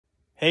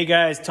Hey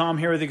guys, Tom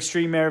here with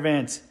Extreme Air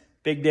Vents.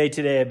 Big day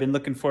today. I've been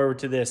looking forward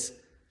to this.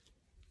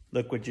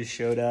 Look what just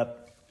showed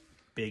up.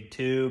 Big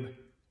tube.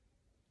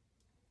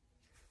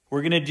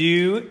 We're gonna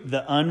do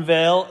the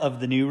unveil of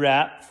the new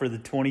wrap for the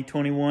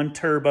 2021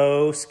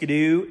 Turbo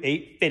Skidoo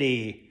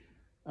 850.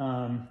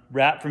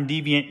 Wrap from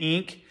Deviant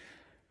Inc.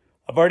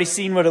 I've already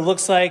seen what it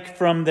looks like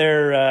from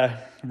their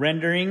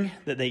rendering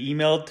that they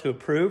emailed to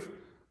approve,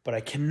 but I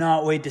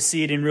cannot wait to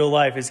see it in real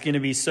life. It's gonna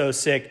be so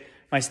sick.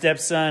 My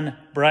stepson,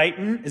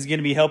 Brighton, is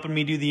gonna be helping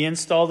me do the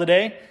install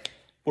today.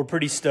 We're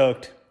pretty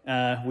stoked.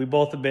 We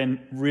both have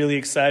been really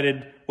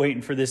excited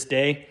waiting for this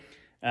day.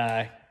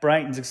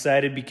 Brighton's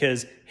excited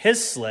because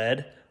his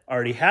sled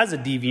already has a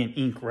Deviant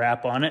Inc.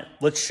 wrap on it.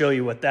 Let's show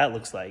you what that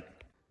looks like.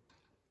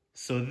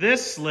 So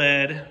this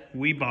sled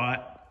we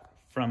bought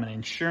from an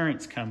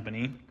insurance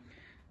company,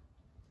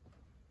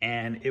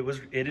 and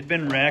it had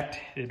been wrecked.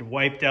 It had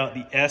wiped out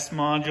the S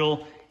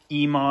module,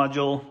 E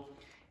module,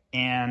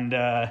 and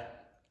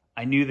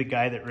I knew the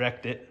guy that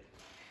wrecked it.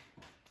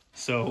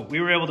 So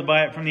we were able to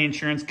buy it from the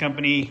insurance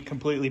company,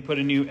 completely put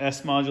a new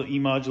S module, E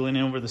module in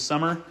over the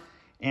summer.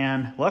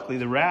 And luckily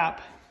the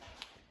wrap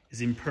is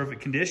in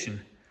perfect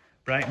condition.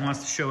 Brighton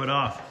wants to show it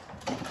off.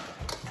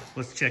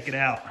 Let's check it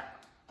out.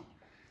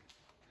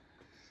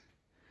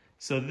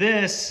 So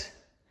this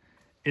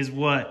is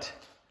what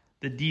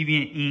the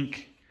Deviant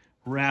Inc.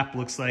 wrap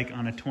looks like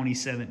on a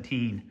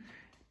 2017.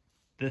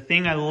 The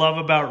thing I love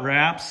about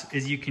wraps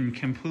is you can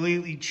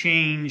completely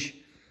change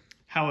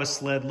how a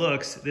sled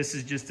looks. This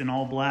is just an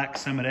all black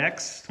Summit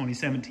X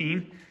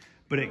 2017,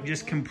 but it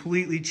just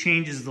completely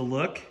changes the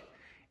look.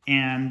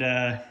 And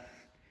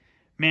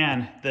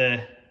man,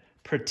 the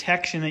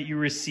protection that you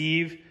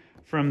receive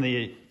from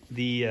the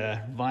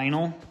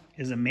vinyl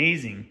is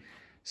amazing.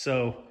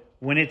 So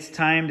when it's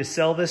time to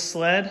sell this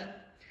sled,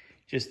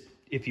 just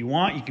if you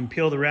want, you can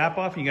peel the wrap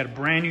off and you got a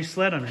brand new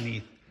sled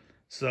underneath.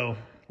 So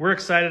we're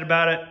excited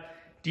about it.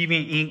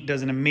 Deviant Inc.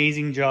 does an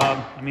amazing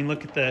job. I mean,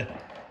 look at the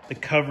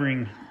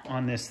covering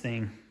on this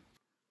thing.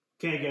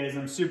 Okay guys,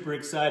 I'm super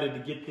excited to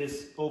get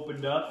this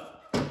opened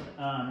up.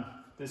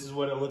 This is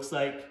what it looks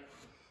like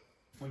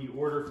when you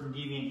order from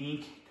Deviant Inc.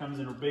 It comes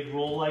in a big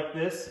roll like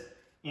this.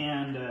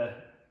 And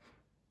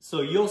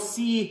so you'll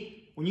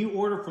see when you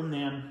order from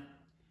them,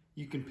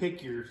 you can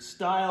pick your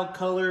style,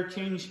 color,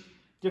 change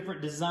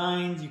different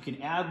designs. You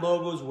can add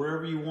logos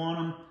wherever you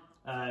want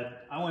them.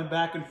 I went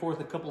back and forth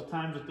a couple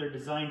times with their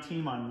design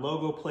team on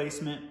logo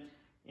placement.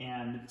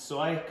 And so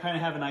I kind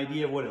of have an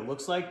idea of what it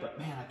looks like, but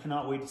man, I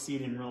cannot wait to see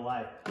it in real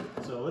life.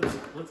 So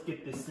let's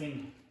get this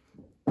thing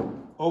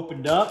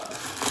opened up.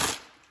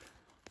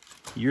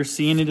 You're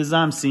seeing it as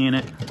I'm seeing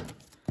it.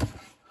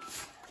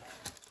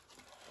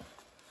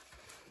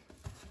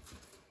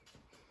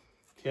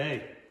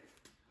 Okay.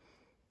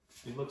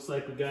 It looks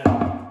like we got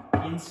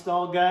an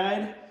install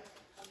guide.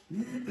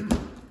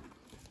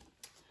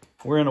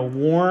 We're in a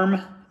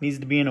warm, needs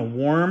to be in a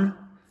warm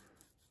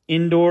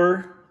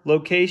indoor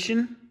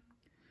location.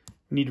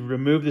 We need to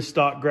remove the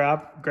stock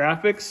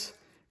graphics,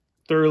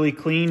 thoroughly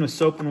clean with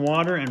soap and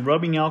water and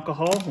rubbing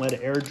alcohol, let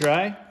it air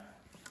dry.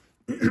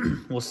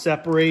 We'll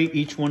separate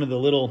each one of the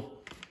little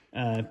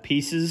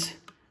pieces,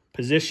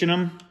 position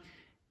them,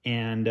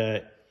 and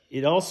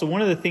it also,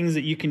 one of the things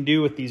that you can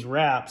do with these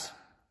wraps,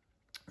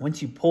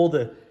 once you pull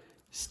the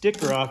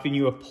sticker off and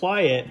you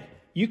apply it,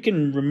 you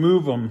can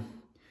remove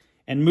them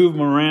and move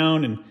them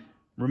around and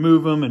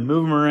remove them and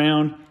move them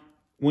around.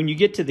 When you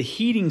get to the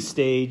heating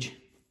stage,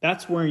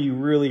 that's where you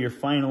really are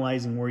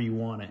finalizing where you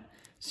want it.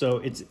 So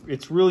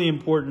it's really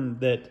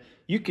important that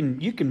you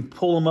can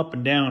pull them up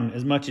and down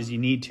as much as you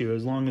need to,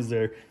 as long as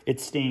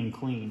it's staying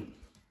clean.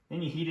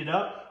 Then you heat it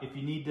up. If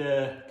you need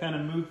to kind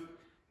of move,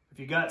 if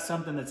you got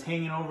something that's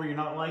hanging over, you're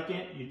not liking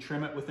it, you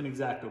trim it with an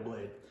X-Acto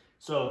blade.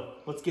 So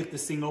let's get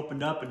this thing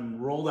opened up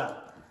and rolled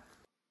out.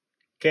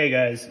 Okay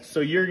guys,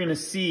 so you're gonna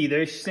see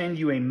they send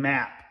you a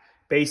map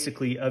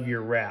basically of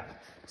your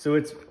wrap. So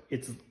it's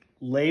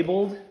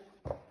labeled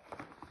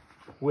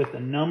with a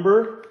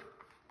number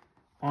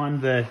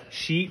on the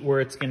sheet where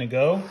it's gonna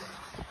go.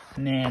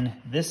 And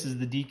then this is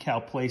the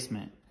decal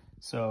placement.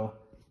 So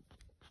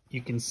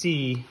you can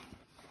see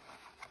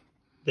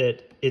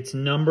that it's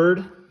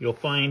numbered. You'll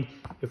find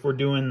if we're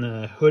doing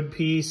the hood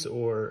piece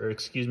or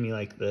excuse me,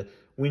 like the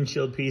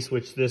windshield piece,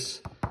 which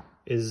this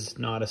is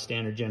not a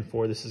standard Gen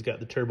 4. This has got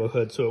the turbo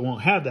hood, so it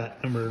won't have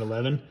that number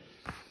 11.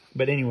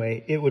 But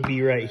anyway, it would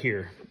be right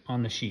here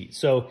on the sheet.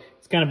 So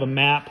it's kind of a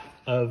map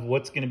of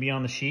what's gonna be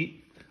on the sheet.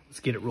 Let's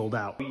get it rolled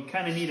out. You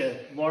kind of need a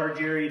large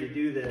area to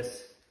do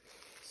this.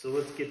 So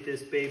let's get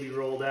this baby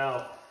rolled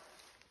out.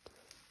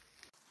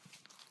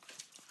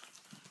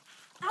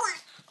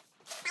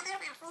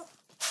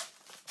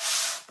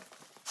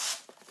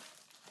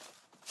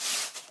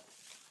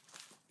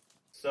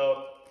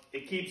 So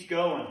it keeps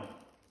going.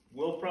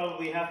 We'll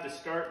probably have to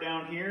start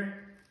down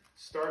here,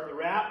 start the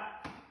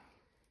wrap,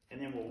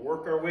 and then we'll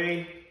work our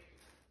way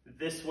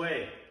this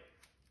way.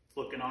 It's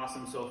looking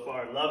awesome so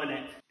far, loving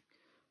it.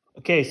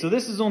 Okay, so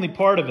this is only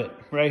part of it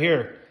right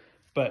here,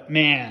 but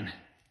man,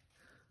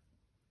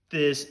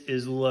 this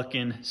is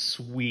looking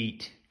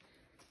sweet.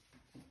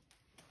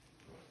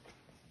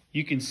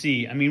 you can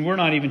see, I mean, we're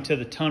not even to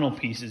the tunnel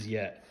pieces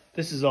yet.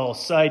 This is all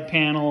side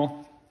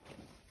panel.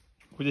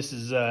 This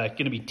is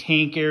going to be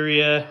tank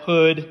area,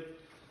 hood.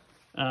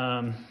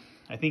 I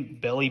think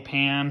belly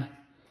pan.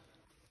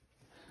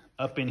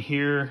 Up in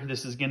here,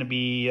 this is going to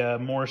be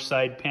more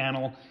side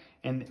panel.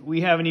 And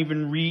we haven't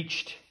even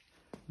reached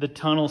the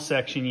tunnel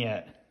section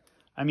yet.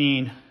 I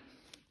mean,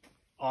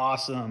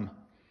 awesome.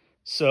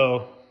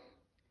 So,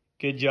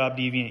 good job,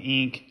 Deviant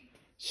Inc.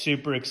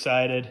 Super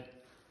excited.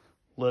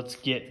 Let's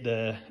get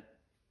the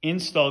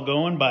install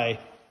going by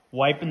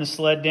wiping the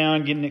sled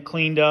down, getting it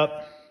cleaned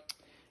up,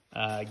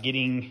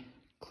 cleaning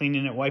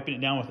it, wiping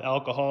it down with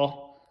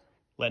alcohol,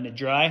 letting it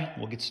dry.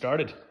 We'll get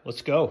started.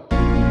 Let's go.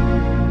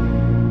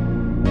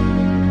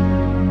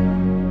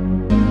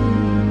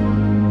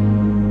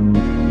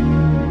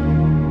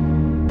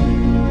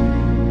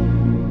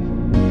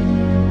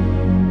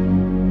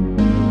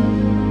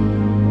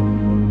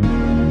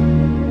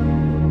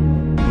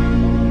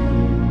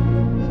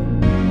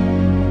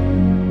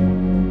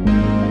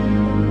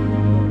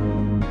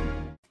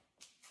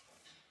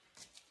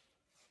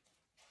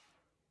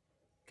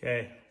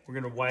 Okay, we're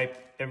gonna wipe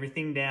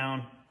everything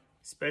down,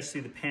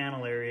 especially the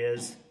panel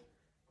areas,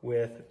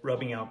 with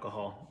rubbing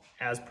alcohol.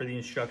 As per the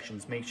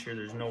instructions, make sure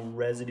there's no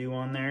residue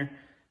on there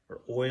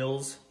or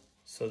oils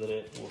so that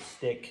it will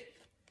stick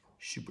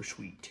super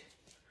sweet.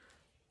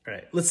 All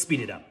right, let's speed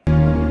it up.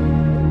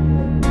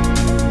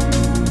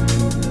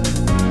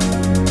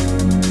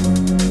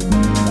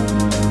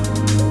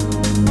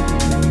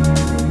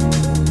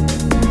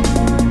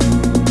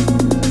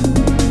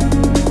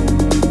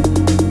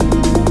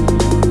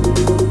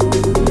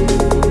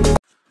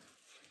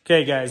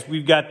 Okay guys,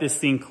 we've got this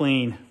thing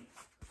clean.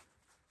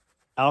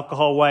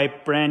 Alcohol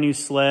wipe, brand new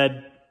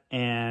sled,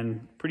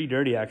 and pretty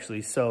dirty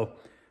actually. So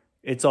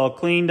it's all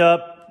cleaned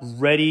up,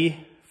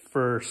 ready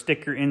for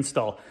sticker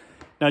install.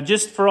 Now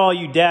just for all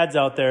you dads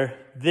out there,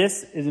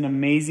 this is an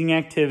amazing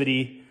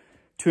activity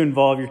to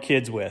involve your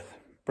kids with.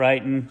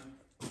 Brighton,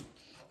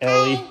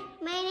 Ellie. Hi,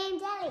 my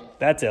name's Ellie.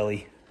 That's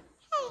Ellie.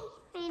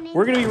 Hey, my name's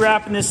We're gonna be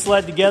wrapping this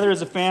sled together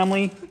as a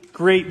family.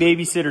 Great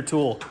babysitter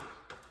tool.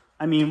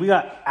 I mean, we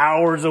got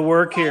hours of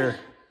work here.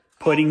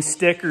 Putting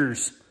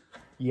stickers.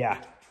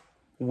 Yeah,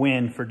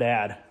 win for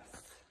dad.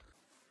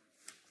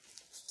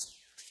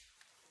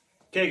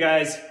 Okay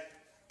guys,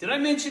 did I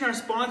mention our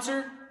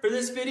sponsor for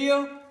this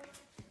video?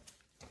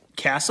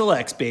 Castle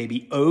X,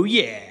 baby, oh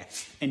yeah.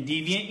 And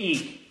Deviant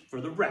Inc.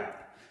 for the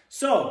wrap.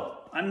 So,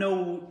 I'm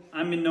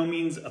in no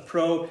means a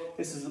pro.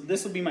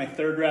 This will be my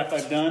third wrap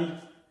I've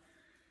done.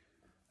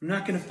 I'm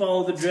not gonna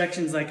follow the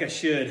directions like I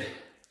should.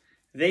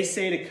 They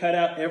say to cut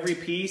out every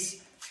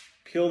piece,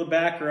 peel the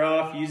backer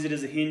off, use it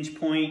as a hinge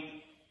point.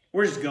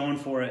 We're just going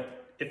for it.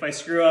 If I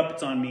screw up,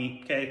 it's on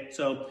me, okay?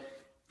 So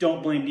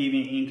don't blame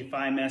Deviant Inc. If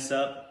I mess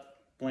up.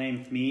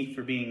 Blame me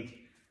for being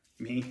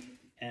me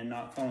and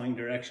not following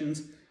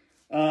directions.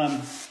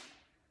 But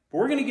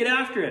we're gonna get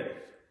after it.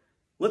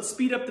 Let's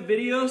speed up the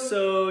video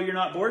so you're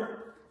not bored.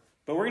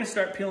 But we're gonna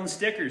start peeling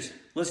stickers.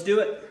 Let's do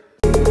it.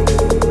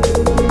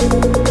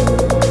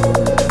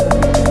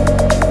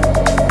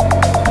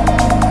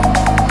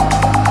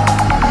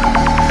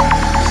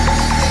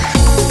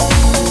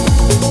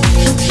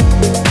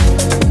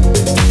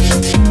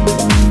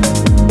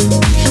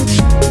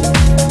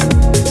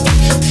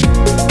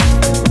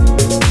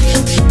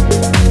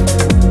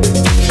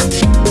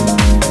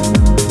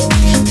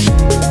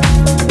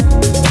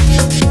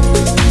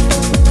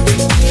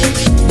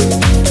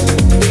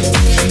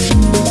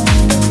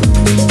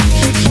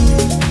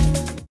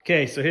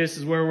 Okay, so this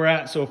is where we're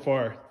at so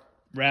far.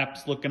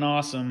 Wrap's looking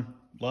awesome.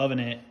 Loving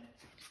it.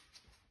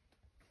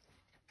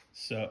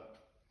 So,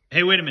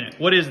 hey, wait a minute.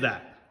 What is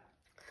that?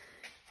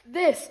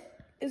 This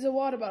is a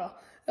water bottle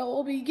that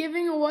we'll be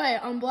giving away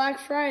on Black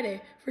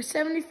Friday for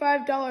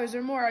 $75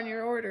 or more on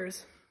your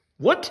orders.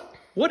 What?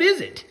 What is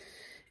it?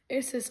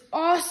 It's this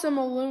awesome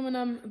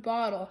aluminum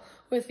bottle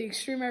with the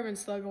Extreme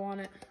Urban's logo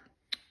on it.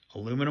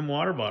 Aluminum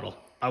water bottle.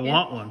 I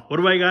want one. What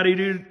do I got to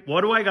do?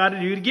 What do I got to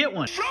do to get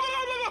one?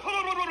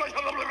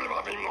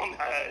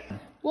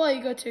 Well,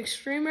 you go to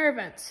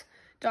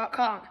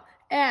extremeevents.com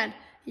and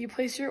you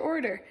place your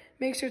order.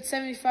 Make sure it's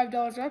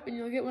 $75 up and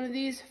you'll get one of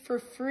these for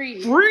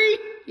free. Free?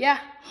 Yeah.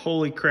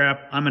 Holy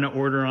crap. I'm going to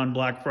order on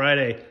Black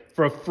Friday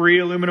for a free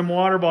aluminum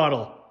water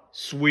bottle.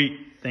 Sweet.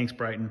 Thanks,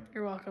 Brighton.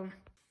 You're welcome.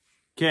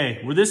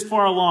 Okay, we're this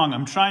far along.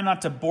 I'm trying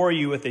not to bore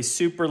you with a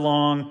super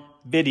long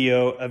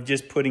video of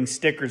just putting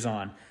stickers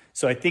on.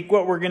 So I think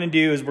what we're going to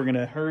do is we're going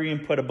to hurry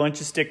and put a bunch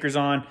of stickers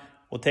on.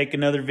 We'll take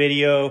another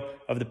video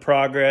of the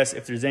progress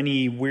if there's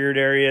any weird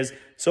areas.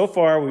 So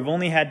far, we've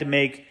only had to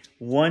make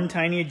one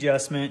tiny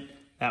adjustment.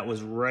 That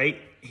was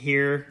right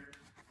here.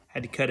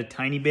 Had to cut a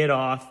tiny bit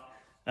off.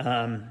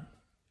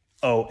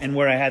 Oh, and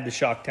where I had the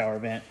shock tower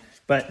vent.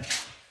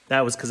 But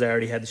that was because I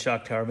already had the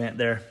shock tower vent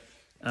there.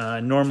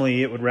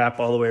 Normally, it would wrap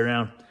all the way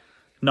around.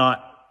 Not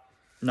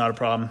a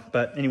problem.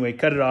 But anyway,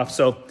 cut it off.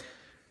 So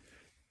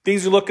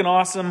things are looking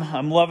awesome.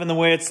 I'm loving the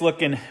way it's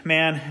looking.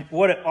 Man,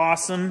 what an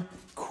awesome,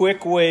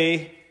 quick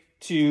way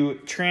to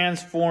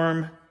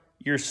transform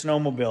your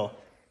snowmobile.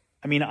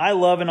 I mean, I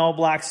love an all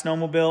black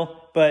snowmobile,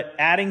 but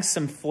adding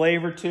some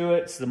flavor to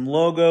it, some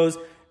logos,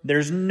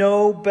 there's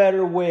no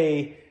better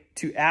way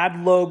to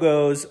add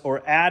logos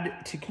or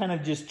add to kind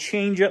of just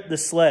change up the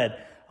sled.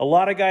 A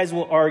lot of guys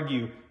will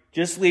argue,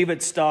 just leave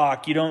it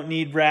stock. You don't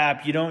need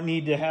wrap. You don't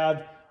need to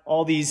have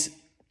all these.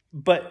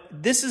 But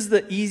this is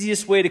the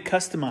easiest way to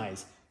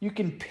customize. You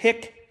can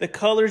pick the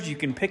colors. You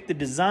can pick the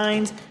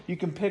designs. You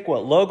can pick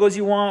what logos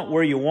you want,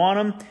 where you want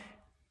them.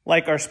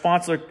 Like our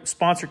sponsor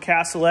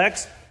Castle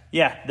X.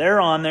 Yeah, they're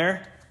on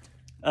there.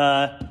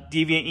 Deviant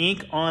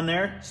Inc. on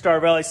there. Star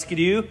Valley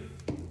Skidoo.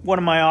 One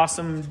of my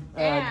awesome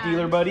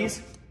dealer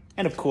buddies.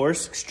 And of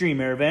course,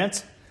 Extreme Air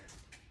Vents,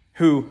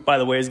 who, by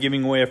the way, is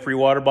giving away a free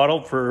water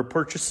bottle for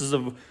purchases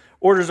of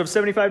orders of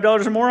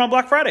 $75 or more on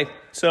Black Friday.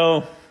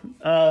 So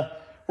we're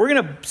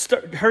going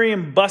to hurry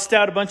and bust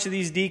out a bunch of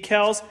these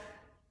decals,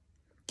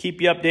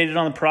 keep you updated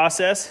on the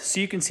process so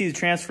you can see the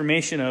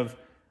transformation of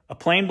a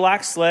plain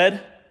black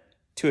sled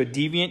to a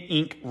Deviant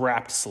Inc.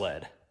 wrapped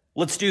sled.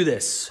 Let's do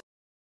this.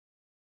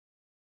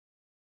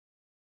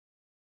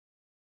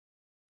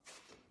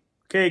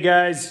 Okay,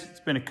 guys, it's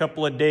been a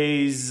couple of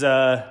days.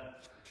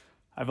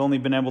 I've only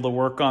been able to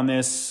work on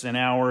this an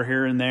hour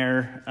here and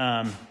there,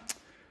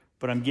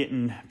 but I'm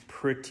getting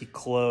pretty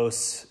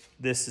close.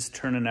 This is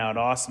turning out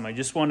awesome. I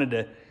just wanted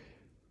to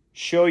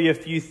show you a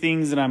few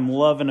things that I'm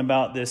loving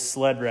about this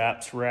Sled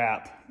Wraps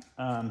wrap.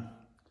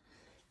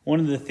 One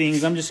of the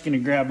things, I'm just going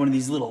to grab one of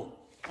these little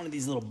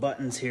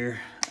buttons here.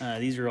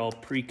 These are all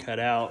pre-cut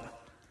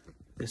out.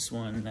 This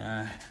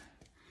one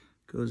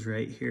goes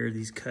right here,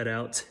 these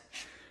cutouts.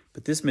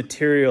 But this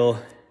material,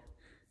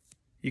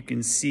 you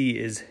can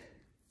see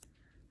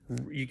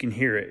you can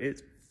hear it.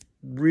 It's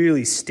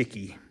really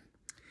sticky.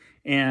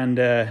 And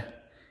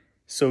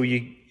so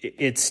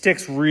it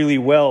sticks really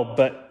well,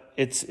 but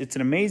it's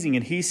an amazing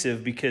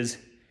adhesive because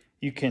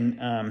you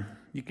can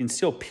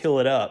still peel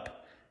it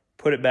up,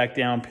 put it back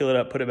down, peel it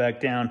up, put it back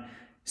down.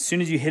 As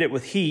soon as you hit it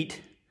with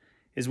heat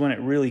is when it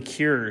really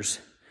cures.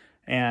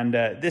 And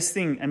this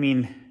thing, I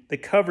mean, the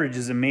coverage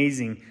is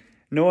amazing.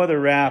 No other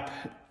wrap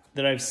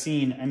that I've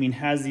seen, I mean,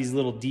 has these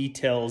little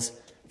details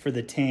for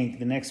the tank.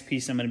 The next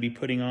piece I'm going to be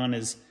putting on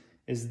is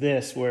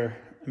this, where,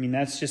 I mean,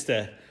 that's just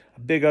a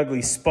big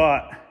ugly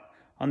spot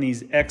on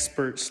these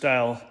expert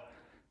style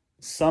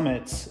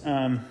Summits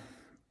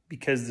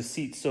because the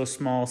seat's so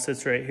small,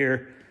 sits right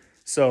here.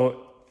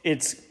 So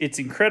it's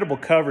incredible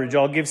coverage.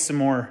 I'll give some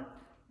more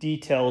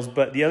details,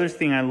 but the other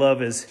thing I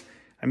love is,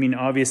 I mean,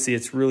 obviously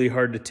it's really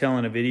hard to tell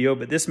in a video,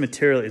 but this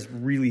material is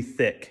really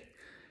thick.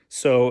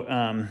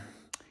 So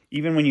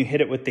even when you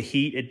hit it with the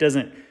heat, it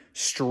doesn't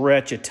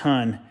stretch a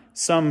ton.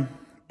 Some,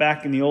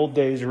 back in the old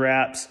days,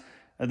 wraps,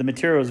 the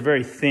material was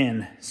very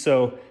thin.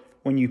 So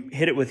when you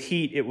hit it with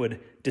heat, it would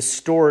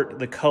distort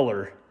the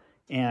color.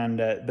 And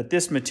but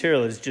this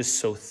material is just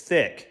so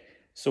thick.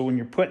 So when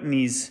you're putting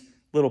these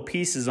little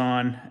pieces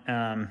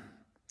on,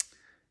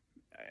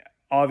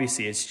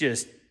 obviously it's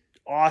just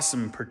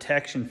awesome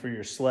protection for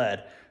your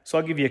sled. So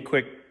I'll give you a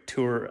quick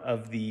tour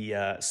of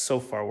the so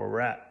far where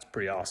we're at. It's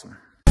pretty awesome.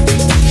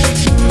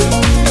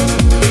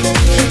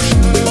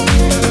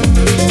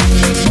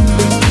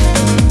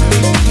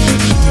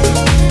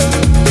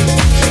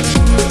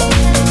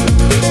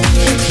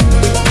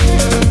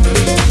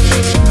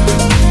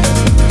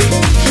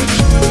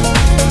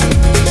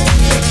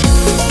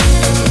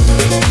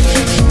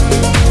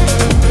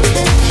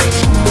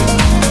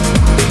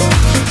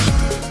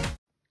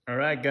 All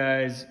right,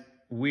 guys,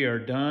 we are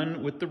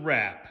done with the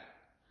wrap.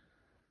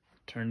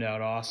 Turned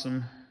out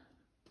awesome.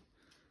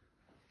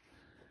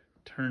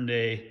 Turned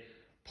a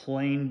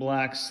plain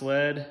black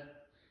sled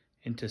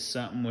into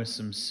something with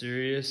some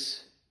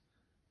serious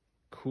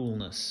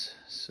coolness.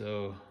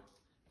 So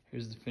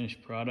here's the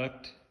finished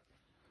product.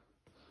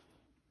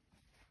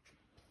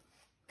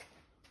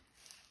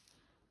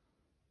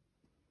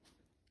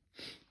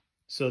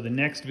 So the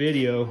next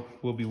video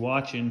we'll be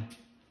watching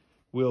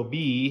will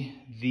be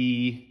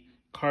the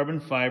carbon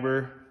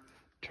fiber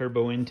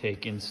turbo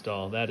intake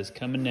install. That is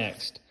coming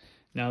next.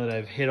 Now that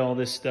I've hit all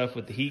this stuff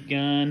with the heat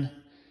gun,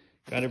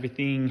 got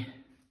everything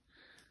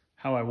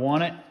how I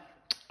want it,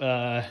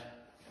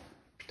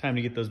 time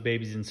to get those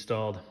babies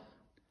installed.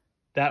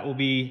 That will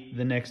be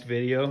the next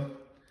video.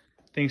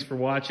 Thanks for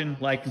watching.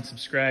 Like and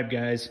subscribe,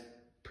 guys.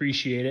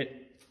 Appreciate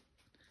it.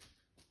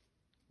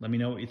 Let me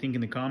know what you think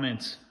in the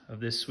comments of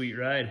this sweet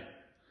ride.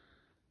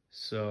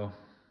 So,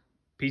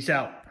 peace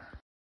out.